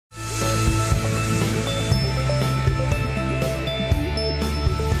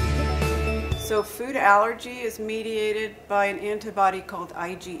So food allergy is mediated by an antibody called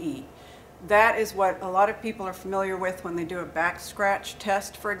IgE. That is what a lot of people are familiar with when they do a back scratch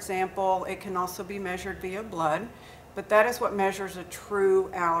test, for example. It can also be measured via blood, but that is what measures a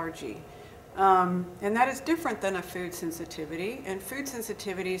true allergy. And that is different than a food sensitivity. And food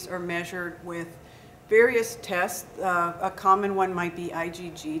sensitivities are measured with various tests. A common one might be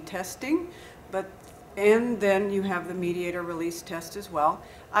IgG testing, and then you have the mediator release test as well.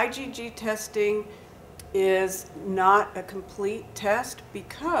 IgG testing is not a complete test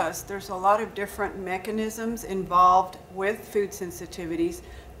because there's a lot of different mechanisms involved with food sensitivities,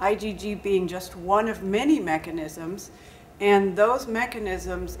 IgG being just one of many mechanisms, and those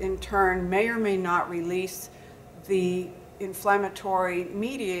mechanisms in turn may or may not release the inflammatory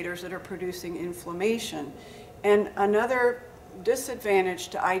mediators that are producing inflammation. And another disadvantage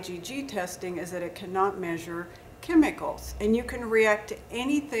to IgG testing is that it cannot measure chemicals, and you can react to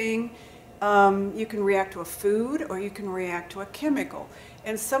anything. You can react to a food or you can react to a chemical,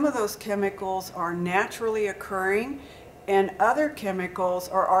 and some of those chemicals are naturally occurring and other chemicals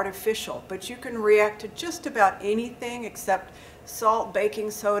are artificial, but you can react to just about anything except salt,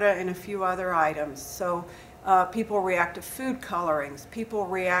 baking soda, and a few other items. So people react to food colorings, people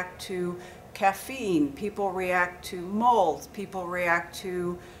react to caffeine, people react to molds, people react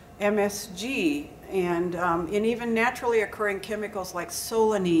to MSG, and even naturally occurring chemicals like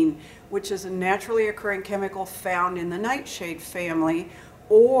solanine, which is a naturally occurring chemical found in the nightshade family,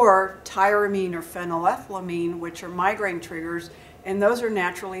 or tyramine or phenylethylamine, which are migraine triggers, and those are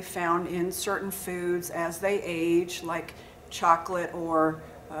naturally found in certain foods as they age, like chocolate or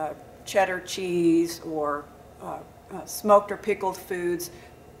cheddar cheese or smoked or pickled foods.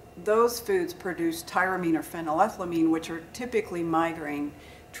 Those foods produce tyramine or phenylethylamine, which are typically migraine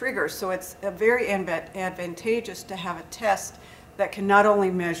triggers. So it's very advantageous to have a test that can not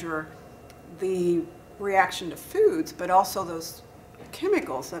only measure the reaction to foods, but also those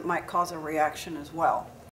chemicals that might cause a reaction as well.